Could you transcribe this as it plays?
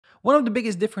One of the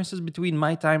biggest differences between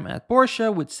My Time at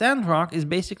Porsche with Sandrock is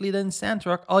basically that in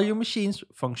Sandrock all your machines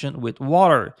function with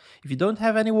water. If you don't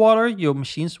have any water, your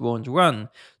machines won't run.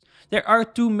 There are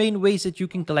two main ways that you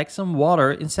can collect some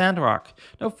water in Sandrock.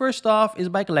 Now first off is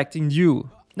by collecting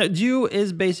dew. Now dew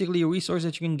is basically a resource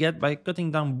that you can get by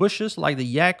cutting down bushes like the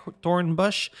yak thorn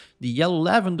bush, the yellow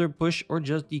lavender bush, or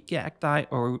just the cacti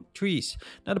or trees.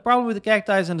 Now the problem with the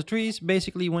cacti and the trees,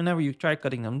 basically whenever you try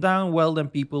cutting them down, well then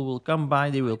people will come by,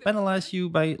 they will penalize you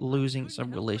by losing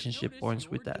some relationship points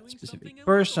with that specific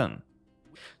person.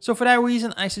 So for that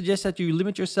reason, I suggest that you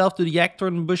limit yourself to the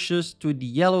yakthorn bushes, to the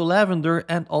yellow lavender,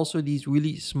 and also these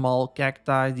really small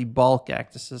cacti, the ball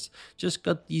cactuses. Just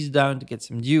cut these down to get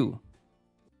some dew.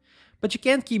 But you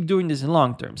can't keep doing this in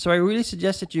long term, so I really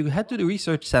suggest that you head to the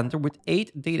research center with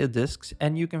 8 data disks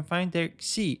and you can find there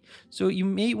C. So you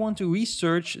may want to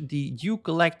research the dew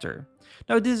collector.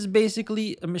 Now this is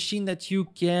basically a machine that you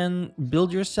can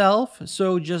build yourself,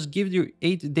 so just give your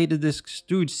 8 data disks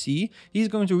to C. He's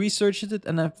going to research it,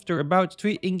 and after about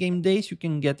 3 in-game days you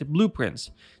can get the blueprints.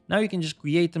 Now you can just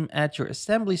create them at your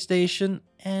assembly station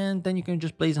and then you can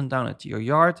just place them down at your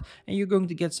yard and you're going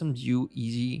to get some dew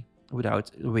easy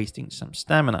without wasting some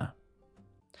stamina.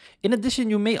 In addition,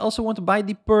 you may also want to buy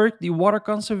the perk, the Water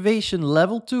Conservation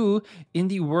Level 2 in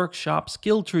the Workshop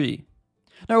skill tree.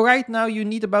 Now right now you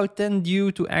need about 10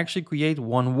 dew to actually create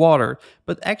 1 water,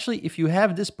 but actually if you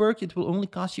have this perk it will only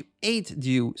cost you 8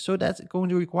 dew, so that's going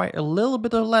to require a little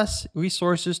bit of less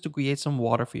resources to create some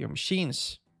water for your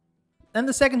machines. And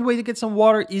the second way to get some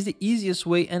water is the easiest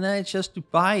way, and that's just to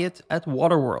buy it at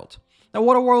Waterworld. Now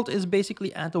Waterworld is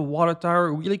basically at the water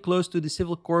tower really close to the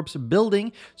Civil Corps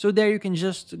building, so there you can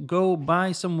just go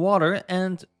buy some water,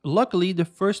 and luckily the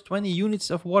first 20 units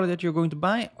of water that you're going to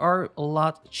buy are a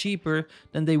lot cheaper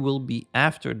than they will be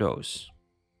after those.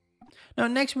 Now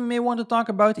next we may want to talk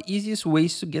about the easiest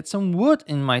ways to get some wood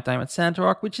in My Time at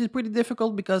Sandrock, which is pretty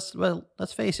difficult because, well,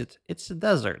 let's face it, it's a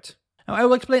desert. Now I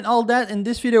will explain all that in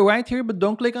this video right here, but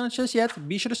don't click on it just yet.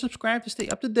 Be sure to subscribe to stay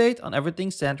up to date on everything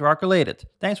Sandrock related.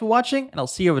 Thanks for watching and I'll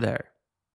see you over there.